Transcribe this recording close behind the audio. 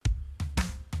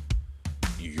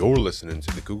You're listening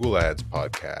to the Google Ads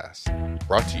Podcast,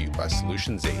 brought to you by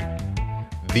Solutions 8,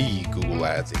 the Google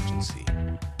Ads agency.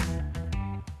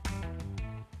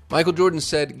 Michael Jordan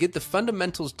said, "Get the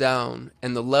fundamentals down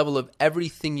and the level of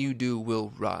everything you do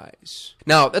will rise."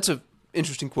 Now, that's a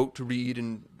interesting quote to read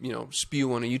and,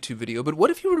 spew on a YouTube video, but what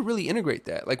if you were to really integrate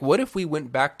that? Like, what if we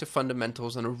went back to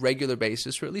fundamentals on a regular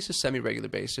basis, or at least a semi-regular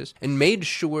basis, and made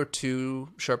sure to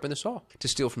sharpen the saw, to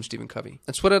steal from Stephen Covey?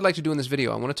 That's what I'd like to do in this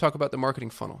video. I want to talk about the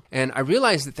marketing funnel. And I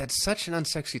realize that that's such an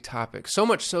unsexy topic, so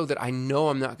much so that I know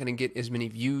I'm not going to get as many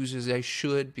views as I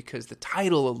should, because the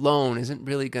title alone isn't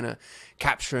really going to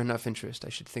capture enough interest. I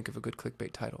should think of a good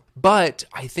clickbait title. But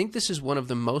I think this is one of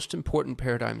the most important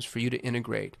paradigms for you to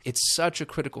integrate. It's such a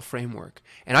critical framework.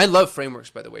 And I love frameworks,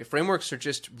 by the way. Frameworks are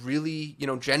just really,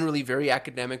 generally very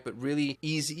academic, but really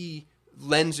easy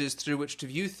lenses through which to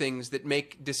view things that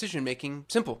make decision-making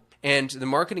simple. And the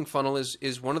marketing funnel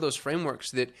is one of those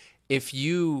frameworks that, if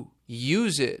you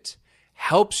use it,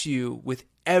 helps you with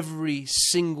every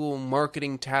single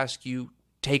marketing task you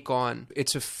take on.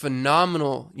 It's a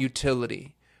phenomenal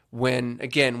utility when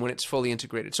it's fully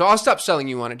integrated. So I'll stop selling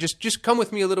you on it. Just come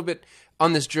with me a little bit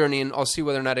on this journey, and I'll see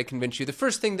whether or not I convince you. The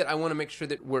first thing that I want to make sure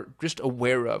that we're just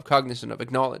aware of, cognizant of,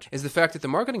 acknowledge, is the fact that the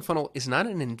marketing funnel is not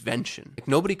an invention. Like,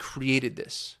 nobody created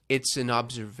this. It's an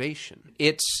observation.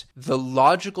 It's the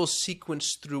logical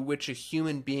sequence through which a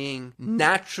human being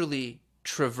naturally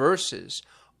traverses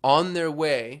on their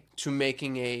way to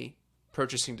making a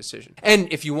purchasing decision.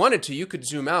 And if you wanted to, you could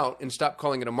zoom out and stop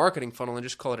calling it a marketing funnel and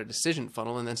just call it a decision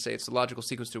funnel, and then say it's the logical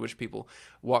sequence through which people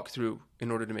walk through in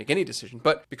order to make any decision.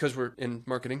 But because we're in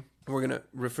marketing, we're going to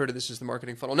refer to this as the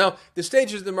marketing funnel. Now, the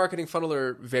stages of the marketing funnel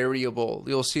are variable.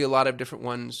 You'll see a lot of different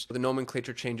ones. The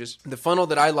nomenclature changes. The funnel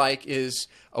that I like is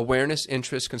awareness,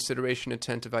 interest, consideration,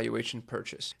 intent, evaluation,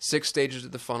 purchase. 6 stages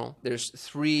of the funnel. There's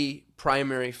 3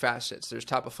 primary facets. There's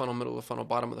top of funnel, middle of the funnel,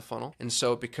 bottom of the funnel. And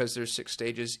so because there's 6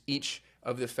 stages, each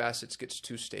of the facets gets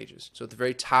 2 stages. So at the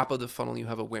very top of the funnel, you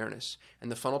have awareness.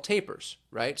 And the funnel tapers,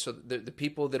 right? So the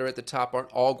people that are at the top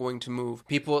aren't all going to move.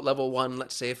 People at level 1,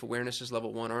 let's say if awareness is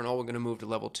level 1, aren't all going to move to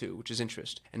level 2, which is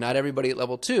interest. And not everybody at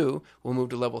level 2 will move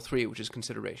to level 3, which is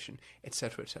consideration,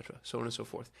 etc., so on and so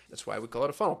forth. That's why we call it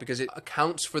a funnel, because it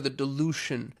accounts for the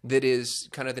dilution that is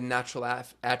kind of the natural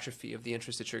atrophy of the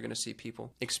interest that you're going to see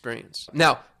people experience.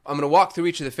 Now, I'm going to walk through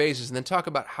each of the phases and then talk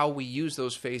about how we use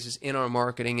those phases in our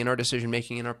marketing, in our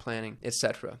decision-making, in our planning,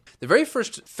 etc. The very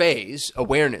first phase,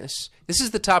 awareness, this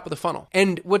is the top of the funnel.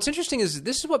 And what's interesting is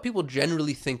this is what people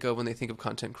generally think of when they think of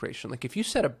content creation. Like, if you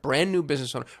set a brand new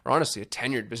business owner, or honestly a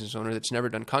tenured business owner that's never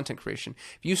done content creation,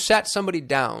 if you sat somebody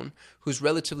down who's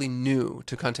relatively new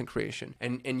to content creation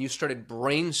and you started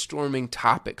brainstorming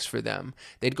topics for them,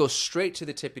 they'd go straight to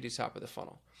the tippity top of the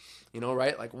funnel.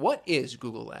 Right? Like, what is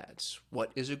Google Ads?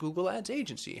 What is a Google Ads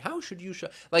agency? How should you show?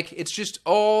 Like, it's just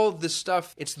all the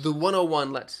stuff. It's the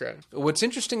 101, let's say. What's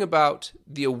interesting about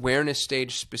the awareness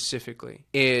stage specifically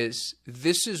is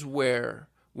this is where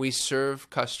we serve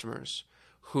customers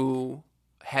who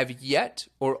have yet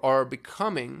or are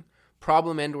becoming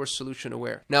problem and or solution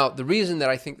aware. Now, the reason that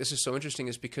I think this is so interesting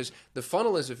is because the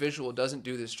funnel as a visual doesn't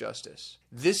do this justice.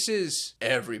 This is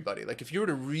everybody. Like, if you were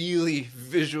to really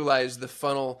visualize the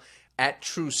funnel at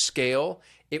true scale,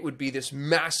 it would be this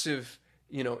massive,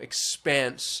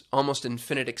 expanse, almost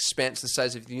infinite expanse, the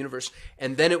size of the universe.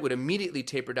 And then it would immediately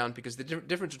taper down, because the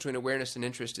difference between awareness and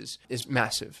interest is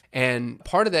massive. And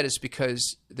part of that is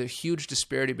because the huge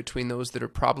disparity between those that are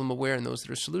problem aware and those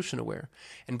that are solution aware.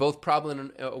 And both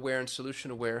problem aware and solution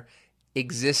aware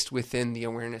exist within the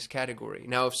awareness category.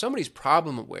 Now, if somebody's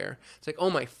problem aware, it's like, oh,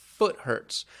 my foot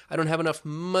hurts. I don't have enough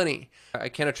money. I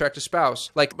can't attract a spouse.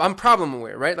 Like, I'm problem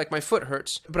aware, right? Like, my foot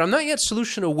hurts, but I'm not yet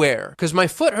solution aware, because my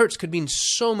foot hurts could mean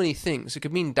so many things. It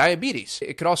could mean diabetes.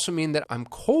 It could also mean that I'm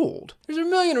cold. There's a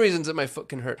million reasons that my foot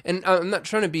can hurt. And I'm not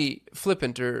trying to be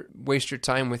flippant or waste your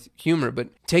time with humor,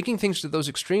 but taking things to those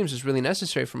extremes is really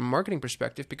necessary from a marketing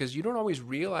perspective, because you don't always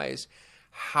realize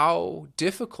how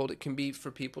difficult it can be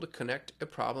for people to connect a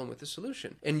problem with a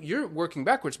solution. And you're working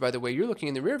backwards, by the way. You're looking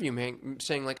in the rearview mirror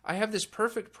saying, like, I have this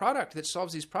perfect product that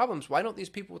solves these problems. Why don't these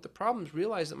people with the problems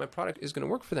realize that my product is going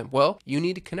to work for them? Well, you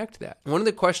need to connect that. One of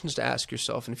the questions to ask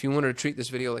yourself, and if you wanted to treat this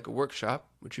video like a workshop,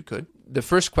 which you could, the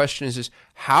first question is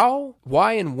how,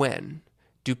 why, and when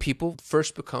do people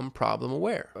first become problem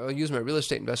aware? I'll use my real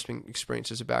estate investing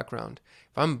experience as a background.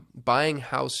 If I'm buying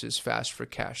houses fast for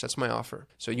cash, that's my offer.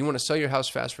 So you want to sell your house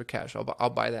fast for cash, I'll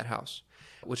buy that house.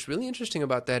 What's really interesting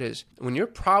about that is when you're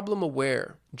problem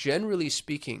aware, generally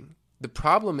speaking, the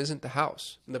problem isn't the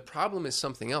house. The problem is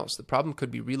something else. The problem could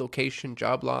be relocation,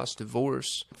 job loss,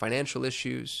 divorce, financial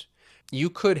issues. You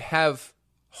could have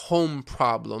home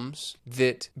problems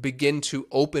that begin to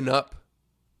open up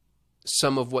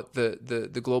some of what the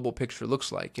global picture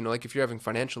looks like. Like if you're having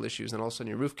financial issues and all of a sudden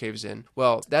your roof caves in,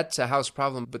 well, that's a house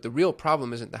problem, but the real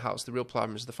problem isn't the house. The real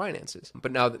problem is the finances.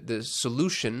 But now the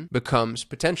solution becomes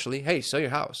potentially, hey, sell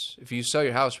your house. If you sell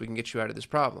your house, we can get you out of this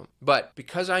problem. But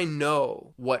because I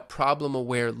know what problem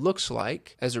aware looks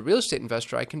like, as a real estate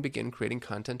investor, I can begin creating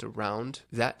content around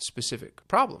that specific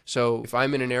problem. So if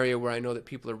I'm in an area where I know that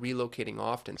people are relocating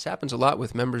often, this happens a lot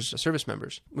with service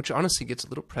members, which honestly gets a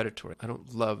little predatory. I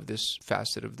don't love this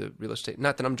facet of the real estate.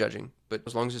 Not that I'm judging, but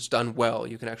as long as it's done well,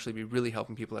 you can actually be really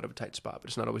helping people out of a tight spot, but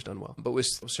it's not always done well. But with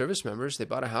service members, they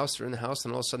bought a house, they're in the house,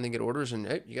 and all of a sudden they get orders and,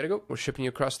 hey, you got to go. We're shipping you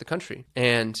across the country.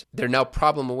 And they're now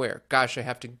problem aware. Gosh, I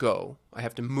have to go. I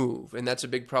have to move. And that's a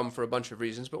big problem for a bunch of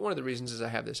reasons. But one of the reasons is I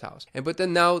have this house. But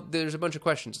then now there's a bunch of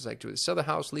questions. It's like, do I sell the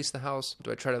house, lease the house?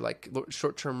 Do I try to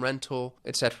short-term rental,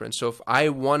 etc.? And so if I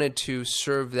wanted to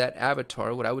serve that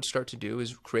avatar, what I would start to do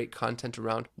is create content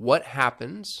around what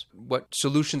happens, what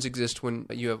solutions exist when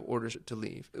you have orders to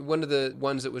leave. One of the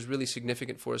ones that was really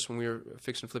significant for us when we were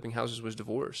fixing and flipping houses was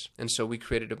divorce. And so we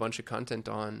created a bunch of content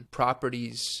on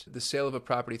properties, the sale of a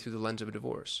property through the lens of a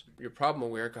divorce. You're problem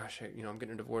aware. Gosh, I'm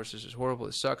getting a divorce. This is horrible.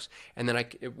 This sucks. And then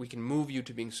we can move you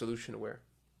to being solution aware.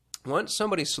 Once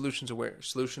somebody's solution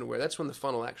aware, that's when the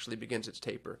funnel actually begins its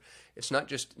taper. It's not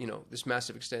just, this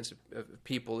massive extent of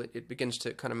people. It begins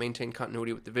to kind of maintain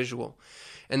continuity with the visual.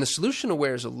 And the solution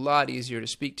aware is a lot easier to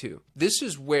speak to. This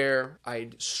is where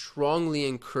I'd strongly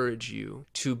encourage you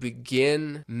to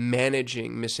begin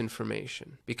managing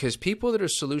misinformation. Because people that are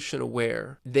solution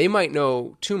aware, they might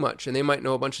know too much and they might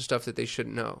know a bunch of stuff that they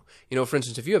shouldn't know. For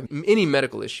instance, if you have any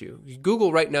medical issue,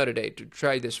 Google right now today, to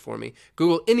try this for me,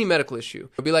 Google any medical issue.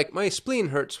 It'll be like, my spleen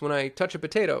hurts when I touch a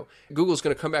potato. Google's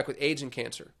going to come back with AIDS and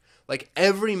cancer. Like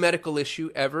every medical issue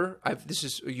ever, this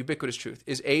is a ubiquitous truth,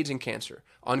 is AIDS and cancer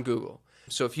on Google.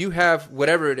 So if you have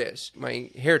whatever it is, my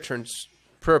hair turns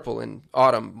purple in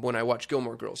autumn when I watch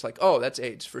Gilmore Girls, like, oh, that's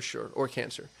AIDS for sure, or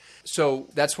cancer. So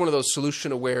that's one of those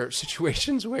solution-aware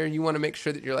situations where you want to make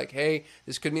sure that you're like, hey,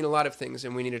 this could mean a lot of things,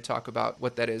 and we need to talk about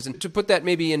what that is. And to put that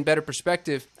maybe in better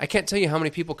perspective, I can't tell you how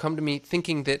many people come to me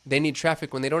thinking that they need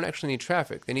traffic when they don't actually need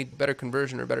traffic. They need better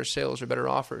conversion or better sales or better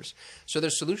offers. So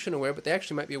they're solution-aware, but they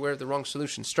actually might be aware of the wrong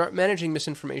solution. Start managing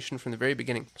misinformation from the very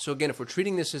beginning. So again, if we're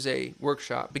treating this as a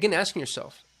workshop, begin asking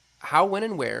yourself, how, when,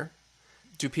 and where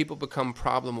do people become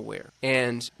problem aware?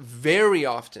 And very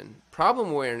often,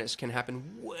 problem awareness can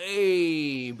happen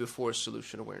way before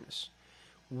solution awareness.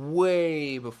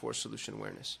 Way before solution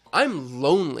awareness. I'm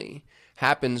lonely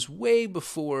happens way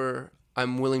before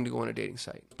I'm willing to go on a dating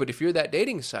site. But if you're that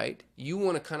dating site, you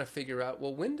want to kind of figure out,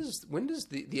 well, when does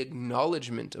the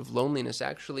acknowledgement of loneliness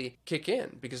actually kick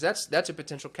in? Because that's a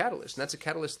potential catalyst. And that's a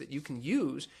catalyst that you can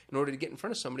use in order to get in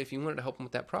front of somebody if you wanted to help them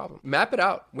with that problem. Map it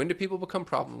out. When do people become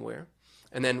problem aware?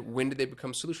 And then when did they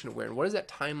become solution aware? And what does that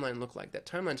timeline look like? That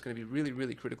timeline is going to be really,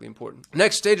 really critically important.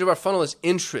 Next stage of our funnel is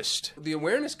interest. The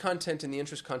awareness content and the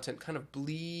interest content kind of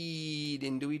bleed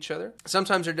into each other.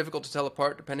 Sometimes they're difficult to tell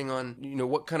apart depending on,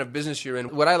 what kind of business you're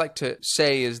in. What I like to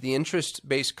say is the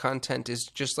interest-based content is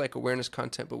just like awareness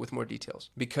content, but with more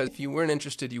details. Because if you weren't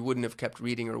interested, you wouldn't have kept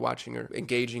reading or watching or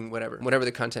engaging, whatever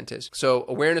the content is. So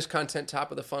awareness content, top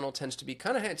of the funnel, tends to be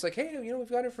kind of, it's like, hey, we've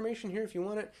got information here if you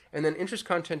want it. And then interest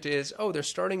content is, they're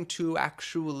starting to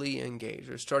actually engage.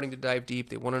 They're starting to dive deep.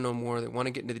 They want to know more. They want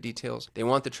to get into the details. They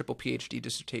want the triple PhD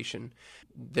dissertation.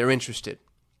 They're interested.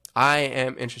 I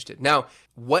am interested. Now,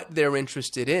 what they're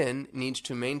interested in needs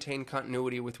to maintain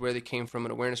continuity with where they came from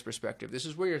an awareness perspective. This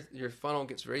is where your funnel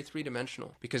gets very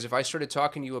three-dimensional. Because if I started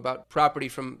talking to you about property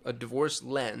from a divorce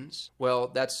lens, well,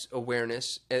 that's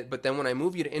awareness. But then when I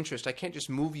move you to interest, I can't just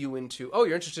move you into,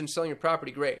 you're interested in selling your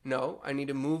property, great. No, I need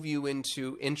to move you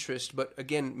into interest, but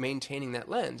again, maintaining that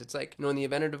lens. It's like, in the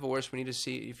event of divorce, we need to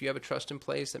see if you have a trust in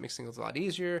place, that makes things a lot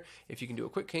easier. If you can do a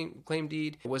quick claim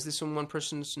deed, was this in one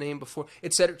person's name before,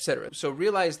 et cetera, et cetera. So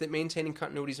realize that maintaining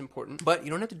continuity is important, but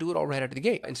you don't have to do it all right out of the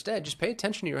gate. Instead, just pay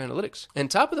attention to your analytics. And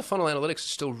top of the funnel analytics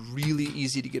is still really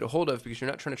easy to get a hold of because you're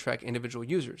not trying to track individual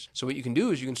users. So what you can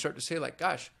do is you can start to say like,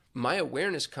 gosh, my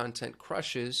awareness content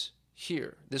crushes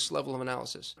here, this level of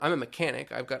analysis. I'm a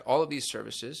mechanic. I've got all of these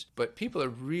services, but people are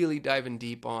really diving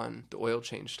deep on the oil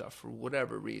change stuff for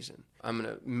whatever reason. I'm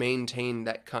going to maintain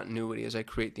that continuity as I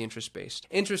create the interest-based.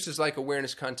 Interest is like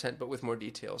awareness content, but with more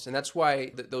details. And that's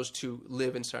why those two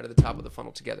live inside of the top of the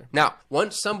funnel together. Now,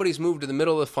 once somebody's moved to the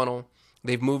middle of the funnel,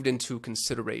 they've moved into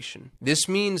consideration. This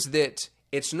means that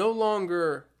it's no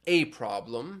longer a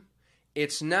problem.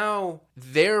 it's now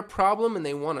their problem and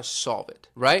they want to solve it,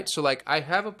 right? So like I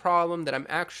have a problem that I'm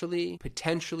actually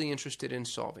potentially interested in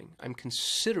solving. I'm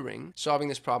considering solving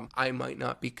this problem. I might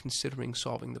not be considering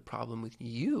solving the problem with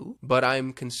you, but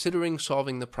I'm considering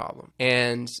solving the problem.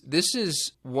 And this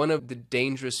is one of the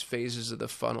dangerous phases of the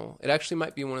funnel. It actually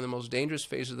might be one of the most dangerous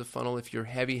phases of the funnel if you're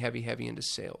heavy into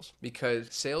sales, because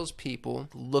salespeople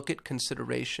look at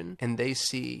consideration and they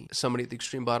see somebody at the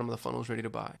extreme bottom of the funnel is ready to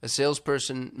buy. A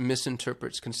salesperson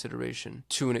misinterprets consideration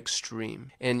to an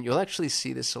extreme. And you'll actually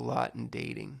see this a lot in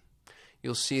dating.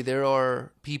 You'll see there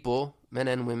are people, men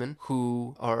and women,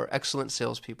 who are excellent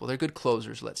salespeople. They're good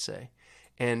closers, let's say.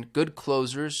 And good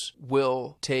closers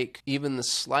will take even the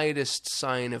slightest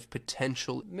sign of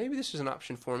potential, maybe this is an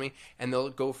option for me, and they'll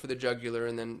go for the jugular,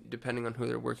 and then depending on who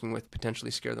they're working with,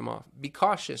 potentially scare them off. Be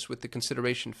cautious with the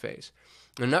consideration phase.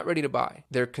 They're not ready to buy.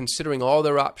 They're considering all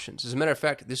their options. As a matter of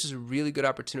fact, this is a really good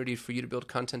opportunity for you to build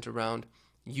content around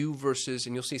you versus,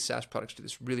 and you'll see SaaS products do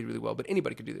this really well, but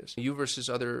anybody could do this. You versus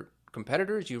other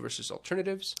competitors, you versus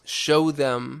alternatives. Show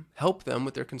them, help them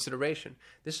with their consideration.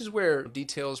 This is where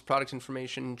details, product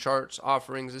information, charts,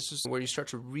 offerings, this is where you start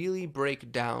to really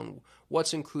break down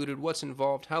what's included, what's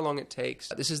involved, how long it takes.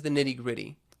 This is the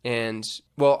nitty-gritty. And,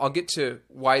 well, I'll get to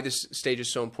why this stage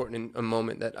is so important in a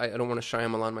moment, that I don't want to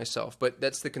Shyamalan myself, but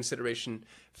that's the consideration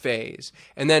phase.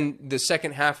 And then the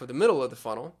second half of the middle of the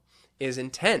funnel is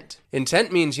intent.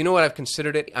 Intent means, you know what, I've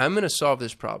considered it. I'm going to solve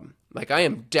this problem. Like, I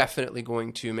am definitely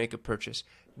going to make a purchase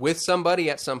with somebody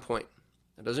at some point.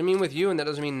 That doesn't mean with you, and that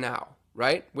doesn't mean now,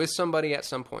 right? With somebody at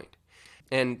some point.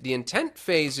 And the intent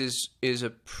phase is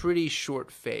a pretty short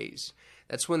phase.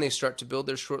 That's when they start to build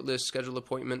their short list, schedule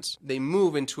appointments. They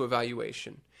move into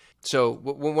evaluation. So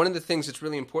one of the things that's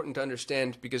really important to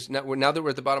understand, because now that we're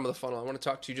at the bottom of the funnel, I want to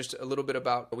talk to you just a little bit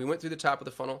about, we went through the top of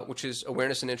the funnel, which is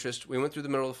awareness and interest. We went through the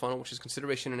middle of the funnel, which is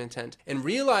consideration and intent. And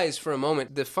realize for a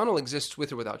moment, the funnel exists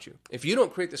with or without you. If you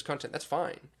don't create this content, that's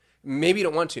fine. Maybe you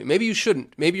don't want to. Maybe you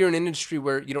shouldn't. Maybe you're in an industry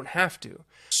where you don't have to.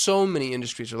 So many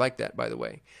industries are like that, by the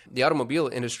way. The automobile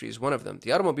industry is one of them.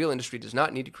 The automobile industry does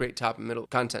not need to create top and middle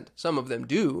content. Some of them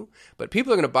do, but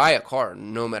people are going to buy a car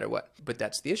no matter what. But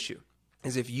that's the issue,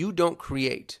 is if you don't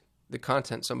create the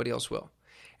content, somebody else will.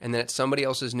 And then it's somebody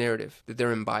else's narrative that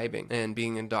they're imbibing and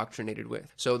being indoctrinated with.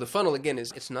 So the funnel, again,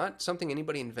 it's not something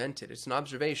anybody invented. It's an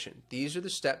observation. These are the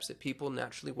steps that people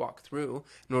naturally walk through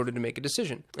in order to make a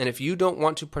decision. And if you don't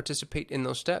want to participate in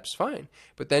those steps, fine.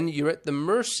 But then you're at the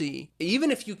mercy, even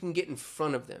if you can get in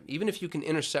front of them, even if you can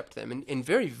intercept them, and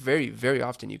very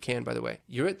often you can, by the way,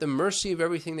 you're at the mercy of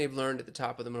everything they've learned at the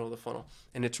top of the middle of the funnel.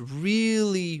 And it's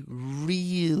really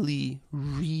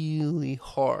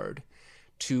hard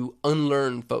to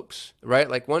unlearn folks, right?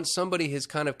 Like once somebody has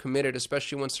kind of committed,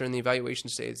 especially once they're in the evaluation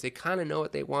stage, they kind of know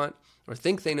what they want or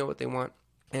think they know what they want,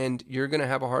 and you're going to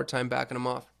have a hard time backing them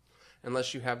off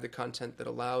unless you have the content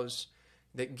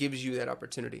that gives you that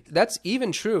opportunity. That's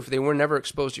even true if they were never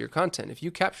exposed to your content. If you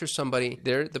capture somebody,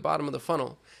 they're at the bottom of the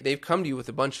funnel, they've come to you with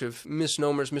a bunch of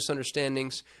misnomers,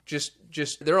 misunderstandings, just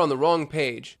they're on the wrong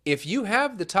page. If you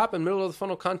have the top and middle of the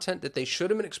funnel content that they should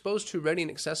have been exposed to, ready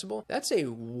and accessible, that's a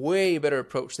way better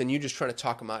approach than you just trying to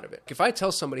talk them out of it. If I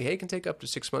tell somebody, hey, it can take up to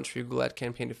 6 months for your Google Ads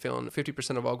campaign to fail, and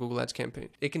 50% of all Google Ads campaign,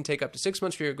 it can take up to 6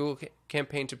 months for your Google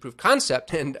campaign to prove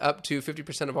concept, and up to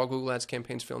 50% of all Google Ads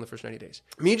campaigns fail in the first 90 days.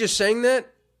 Me just saying that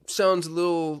sounds a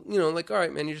little, like, all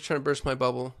right, man, you're just trying to burst my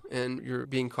bubble and you're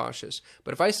being cautious.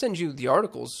 But if I send you the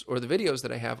articles or the videos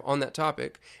that I have on that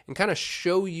topic and kind of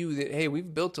show you that, hey,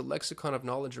 we've built a lexicon of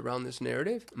knowledge around this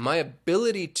narrative, my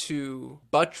ability to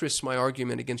buttress my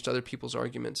argument against other people's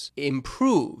arguments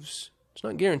improves. It's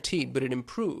not guaranteed, but it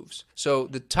improves. So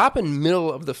the top and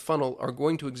middle of the funnel are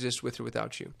going to exist with or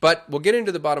without you. But we'll get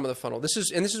into the bottom of the funnel. This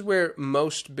is where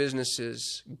most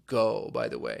businesses go, by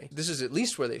the way. This is at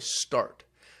least where they start.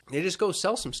 They just go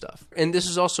sell some stuff. And this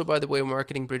is also, by the way,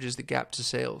 marketing bridges the gap to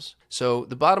sales. So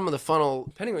the bottom of the funnel,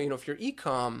 depending on, if you're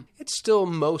e-com, it's still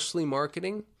mostly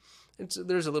marketing.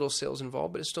 There's a little sales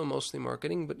involved, but it's still mostly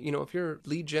marketing. But, if you're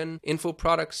lead gen, info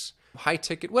products, high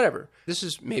ticket, whatever, this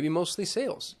is maybe mostly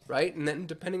sales, right? And then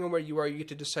depending on where you are, you get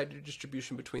to decide your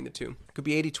distribution between the two. It could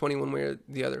be 80-20 one way or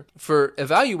the other. For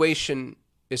evaluation,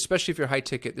 especially if you're high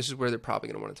ticket, this is where they're probably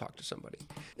going to want to talk to somebody.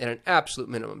 At an absolute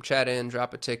minimum, chat in,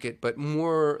 drop a ticket, but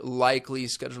more likely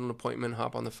schedule an appointment,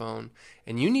 hop on the phone.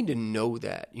 And you need to know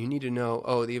that. You need to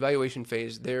know, the evaluation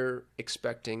phase, they're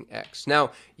expecting X.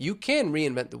 Now, you can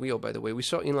reinvent the wheel, by the way. We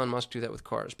saw Elon Musk do that with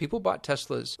cars. People bought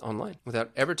Teslas online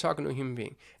without ever talking to a human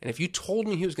being. And if you told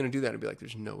me he was going to do that, I'd be like,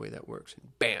 there's no way that works.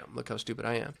 And bam, look how stupid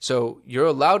I am. So you're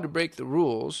allowed to break the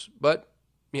rules, but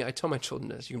Yeah, I tell my children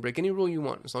this. You can break any rule you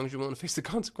want as long as you're willing to face the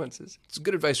consequences. It's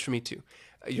good advice for me too.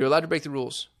 You're allowed to break the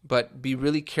rules, but be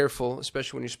really careful,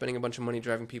 especially when you're spending a bunch of money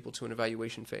driving people to an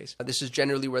evaluation phase. This is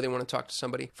generally where they want to talk to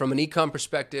somebody. From an e-com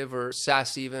perspective or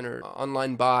SaaS even or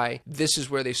online buy, this is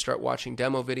where they start watching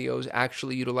demo videos,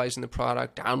 actually utilizing the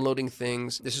product, downloading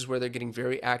things. This is where they're getting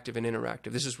very active and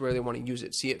interactive. This is where they want to use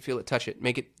it, see it, feel it, touch it,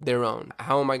 make it their own.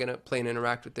 How am I going to play and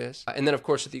interact with this? And then, of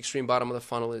course, at the extreme bottom of the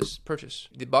funnel is purchase.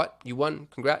 You bought, you won,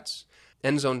 congrats.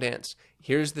 End zone dance.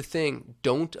 Here's the thing.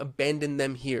 Don't abandon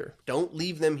them here. Don't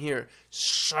leave them here.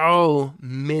 So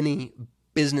many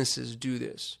businesses do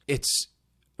this. It's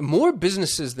more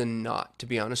businesses than not, to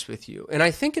be honest with you. And I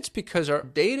think it's because our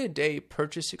day-to-day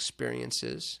purchase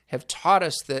experiences have taught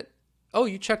us that, oh,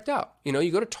 you checked out. You know,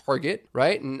 you go to Target,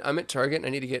 right? And I'm at Target and I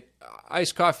need to get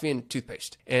iced coffee and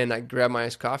toothpaste. And I grab my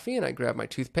iced coffee and I grab my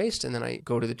toothpaste and then I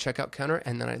go to the checkout counter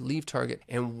and then I leave Target.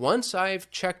 And once I've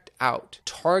checked out,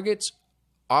 Target's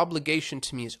obligation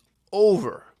to me is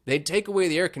over. They'd take away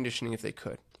the air conditioning if they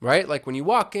could, right? Like when you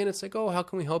walk in, it's like, oh, how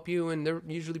can we help you? And they're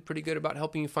usually pretty good about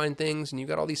helping you find things. And you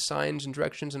got all these signs and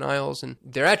directions and aisles and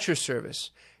they're at your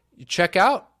service. You check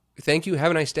out. Thank you.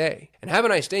 Have a nice day. And have a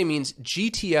nice day means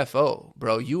GTFO,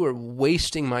 bro. You are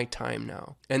wasting my time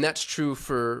now. And that's true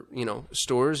for, you know,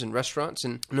 stores and restaurants.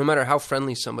 And no matter how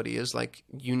friendly somebody is, like,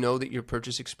 you know that your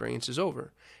purchase experience is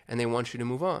over and they want you to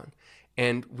move on.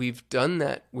 And we've done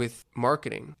that with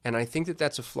marketing. And I think that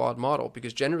that's a flawed model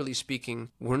because generally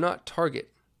speaking, we're not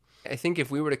Target. I think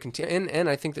if we were to continue, and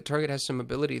I think that Target has some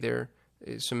ability there,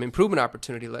 some improvement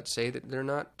opportunity, let's say, that they're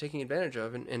not taking advantage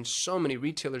of. And so many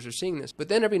retailers are seeing this. But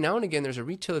then every now and again, there's a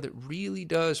retailer that really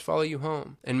does follow you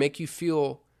home and make you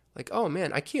feel like, oh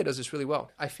man, IKEA does this really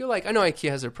well. I feel like, I know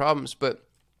IKEA has their problems, but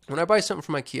when I buy something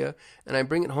from IKEA and I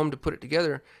bring it home to put it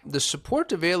together, the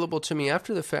support available to me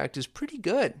after the fact is pretty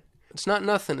good. It's not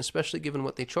nothing, especially given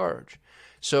what they charge.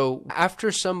 So after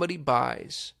somebody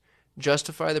buys,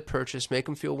 justify the purchase, make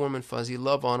them feel warm and fuzzy,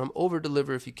 love on them,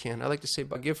 over-deliver if you can. I like to say,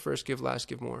 give first, give last,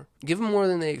 give more. Give them more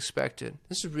than they expected.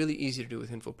 This is really easy to do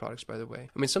with info products, by the way.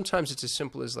 I mean, sometimes it's as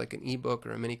simple as like an ebook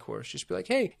or a mini course. Just be like,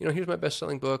 hey, you know, here's my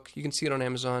best-selling book. You can see it on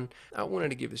Amazon. I wanted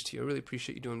to give this to you. I really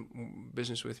appreciate you doing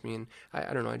business with me. And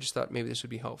I don't know, I just thought maybe this would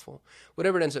be helpful.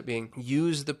 Whatever it ends up being,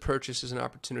 use the purchase as an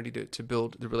opportunity to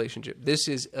build the relationship. This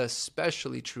is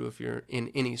especially true if you're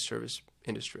in any service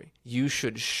industry. You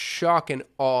should shock and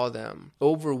awe them,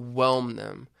 overwhelm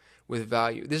them with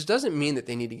value. This doesn't mean that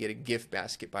they need to get a gift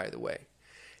basket, by the way.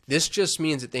 This just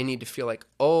means that they need to feel like,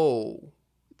 oh,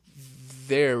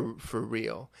 they're for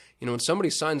real. You know, when somebody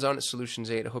signs on at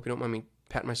Solutions 8, I hope you don't mind me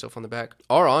patting myself on the back,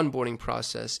 our onboarding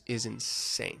process is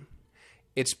insane.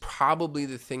 It's probably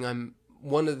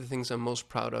one of the things I'm most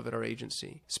proud of at our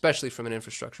agency, especially from an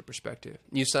infrastructure perspective.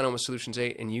 You sign on with Solutions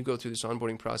 8 and you go through this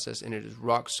onboarding process and it is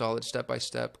rock solid, step by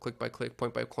step, click by click,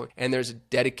 point by point. And there's a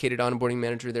dedicated onboarding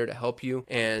manager there to help you.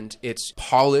 And it's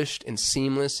polished and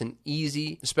seamless and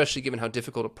easy, especially given how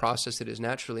difficult a process it is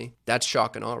naturally. That's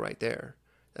shock and awe right there.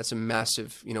 That's a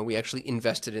massive, you know, we actually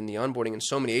invested in the onboarding and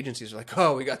so many agencies are like,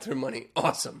 oh, we got their money.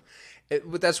 Awesome.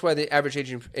 But that's why the average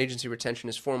agency retention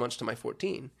is 4 months to my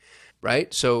 14,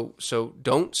 right? So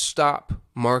don't stop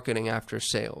marketing after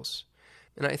sales.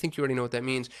 And I think you already know what that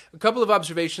means. A couple of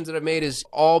observations that I've made is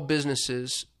all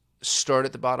businesses start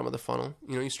at the bottom of the funnel.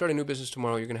 You know, you start a new business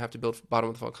tomorrow, you're going to have to build bottom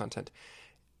of the funnel content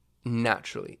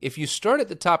naturally. If you start at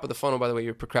the top of the funnel, by the way,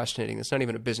 you're procrastinating. That's not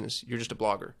even a business. You're just a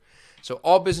blogger. So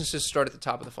all businesses start at the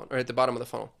top of the funnel, or at the bottom of the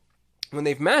funnel. When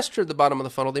they've mastered the bottom of the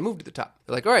funnel, they move to the top.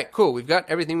 They're like, all right, cool. We've got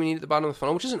everything we need at the bottom of the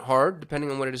funnel, which isn't hard,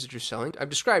 depending on what it is that you're selling. I've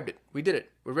described it. We did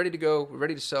it. We're ready to go. We're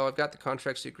ready to sell. I've got the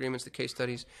contracts, the agreements, the case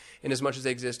studies, in as much as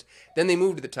they exist. Then they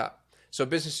move to the top. So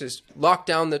businesses lock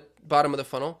down the bottom of the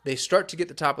funnel. They start to get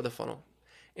the top of the funnel.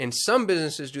 And some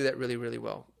businesses do that really, really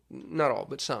well. Not all,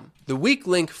 but some. The weak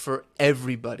link for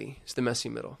everybody is the messy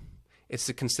middle. It's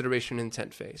the consideration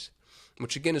intent phase,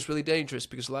 which again is really dangerous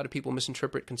because a lot of people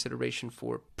misinterpret consideration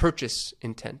for purchase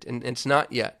intent, and it's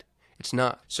not yet. It's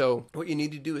not. So what you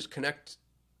need to do is connect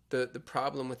the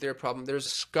problem with their problem. There's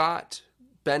Scott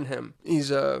Benham.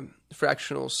 He's a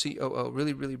fractional COO,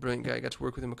 really, really brilliant guy. I got to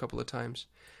work with him a couple of times.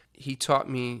 He taught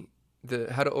me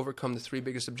how to overcome the 3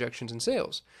 biggest objections in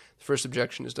sales. The first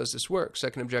objection is, does this work?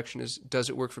 Second objection is, does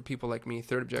it work for people like me?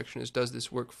 Third objection is, does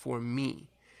this work for me?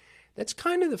 That's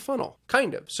kind of the funnel,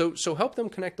 kind of. So help them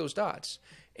connect those dots.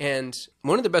 And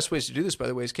one of the best ways to do this, by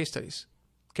the way, is case studies.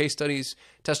 Case studies,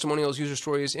 testimonials, user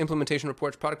stories, implementation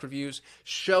reports, product reviews.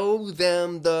 Show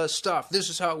them the stuff. This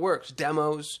is how it works.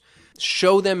 Demos.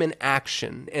 Show them in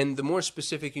action. And the more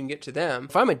specific you can get to them.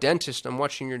 If I'm a dentist, I'm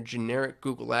watching your generic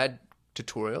Google ad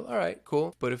tutorial. All right,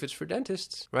 cool. But if it's for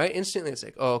dentists, right? Instantly it's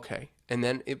like, oh, okay. And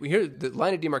then we hear the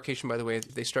line of demarcation, by the way,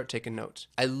 they start taking notes.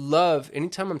 I love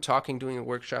anytime I'm talking, doing a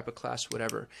workshop, a class,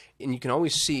 whatever, and you can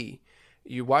always see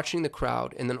you're watching the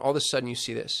crowd, and then all of a sudden you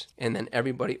see this, and then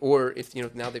everybody, or if,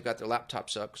 now they've got their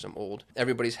laptops up because I'm old,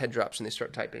 everybody's head drops and they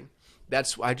start typing.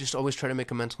 I just always try to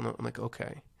make a mental note. I'm like,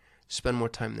 okay, spend more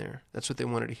time there. That's what they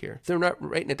wanted to hear. If they're not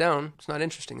writing it down, it's not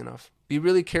interesting enough. Be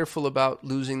really careful about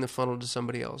losing the funnel to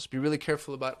somebody else. Be really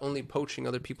careful about only poaching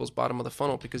other people's bottom of the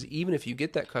funnel, because even if you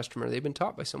get that customer, they've been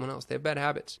taught by someone else. They have bad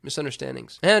habits,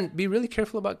 misunderstandings. And be really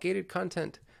careful about gated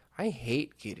content. I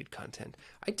hate gated content.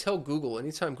 I tell Google,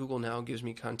 anytime Google now gives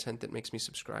me content that makes me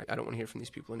subscribe, I don't want to hear from these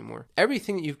people anymore.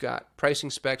 Everything that you've got, pricing,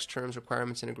 specs, terms,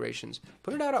 requirements, integrations,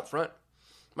 put it out up front.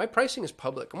 My pricing is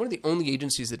public. I'm one of the only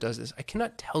agencies that does this. I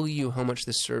cannot tell you how much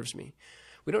this serves me.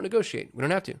 We don't negotiate. We don't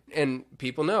have to. And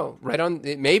people know right on,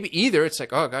 maybe either it's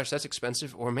like, oh gosh, that's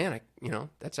expensive, or man,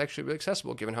 that's actually really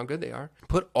accessible given how good they are.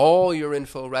 Put all your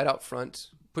info right out front.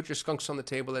 Put your skunks on the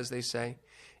table, as they say,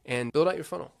 and build out your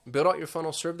funnel. Build out your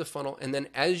funnel, serve the funnel. And then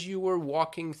as you are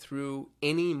walking through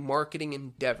any marketing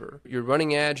endeavor, you're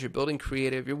running ads, you're building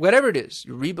creative, whatever it is,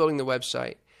 you're rebuilding the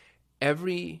website,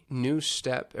 every new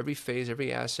step, every phase,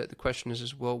 every asset, the question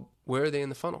is, well, where are they in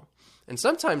the funnel? And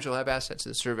sometimes you'll have assets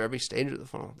that serve every stage of the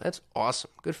funnel. That's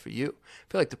awesome. Good for you.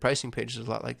 I feel like the pricing page is a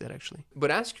lot like that, actually.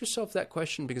 But ask yourself that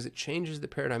question, because it changes the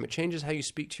paradigm. It changes how you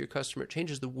speak to your customer. It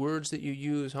changes the words that you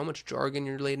use, how much jargon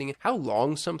you're lading in, how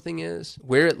long something is,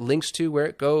 where it links to, where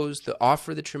it goes, the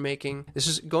offer that you're making. This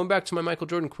is going back to my Michael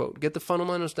Jordan quote. Get the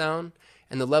fundamentals down,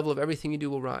 and the level of everything you do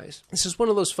will rise. This is one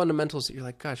of those fundamentals that you're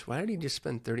like, gosh, why did he just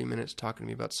spend 30 minutes talking to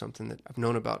me about something that I've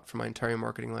known about for my entire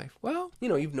marketing life? Well,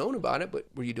 you've known about it, but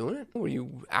were you doing it? Were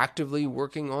you actively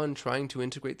working on trying to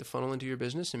integrate the funnel into your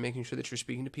business and making sure that you're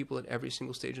speaking to people at every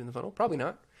single stage in the funnel? Probably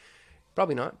not.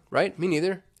 Probably not, right? Me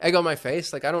neither. Egg on my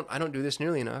face. Like I don't do this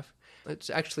nearly enough. It's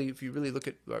actually, if you really look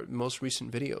at our most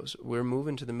recent videos, we're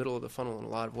moving to the middle of the funnel in a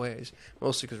lot of ways,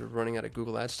 mostly because we're running out of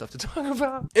Google Ads stuff to talk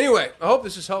about. Anyway, I hope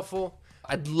this is helpful.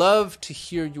 I'd love to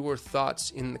hear your thoughts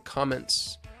in the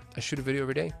comments. I shoot a video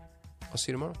every day. I'll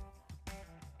see you tomorrow.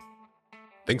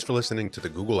 Thanks for listening to the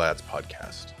Google Ads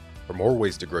podcast. For more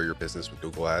ways to grow your business with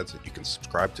Google Ads, you can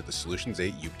subscribe to the Solutions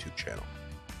 8 YouTube channel.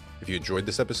 If you enjoyed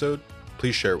this episode,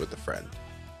 please share it with a friend.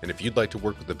 And if you'd like to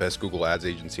work with the best Google Ads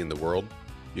agency in the world,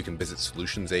 you can visit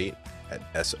Solutions 8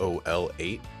 at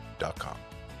sol8.com.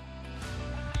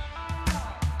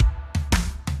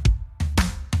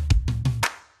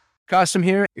 Costum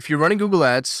here. If you're running Google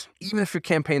Ads, even if your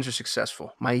campaigns are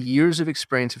successful, my years of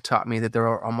experience have taught me that there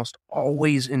are almost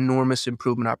always enormous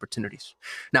improvement opportunities.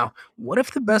 Now, what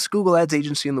if the best Google Ads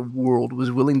agency in the world was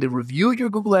willing to review your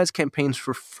Google Ads campaigns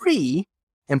for free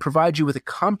and provide you with a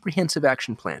comprehensive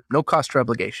action plan, no cost or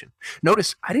obligation?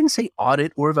 Notice, I didn't say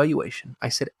audit or evaluation. I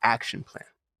said action plan.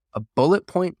 A bullet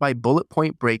point by bullet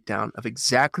point breakdown of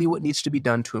exactly what needs to be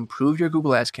done to improve your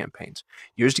Google Ads campaigns.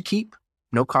 Yours to keep,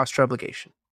 no cost or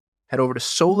obligation. Head over to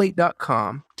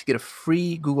sol8.com to get a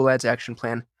free Google Ads action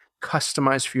plan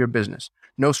customized for your business.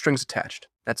 No strings attached.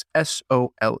 That's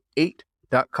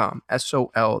sol8.com.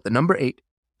 SOL, the number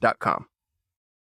 8.com.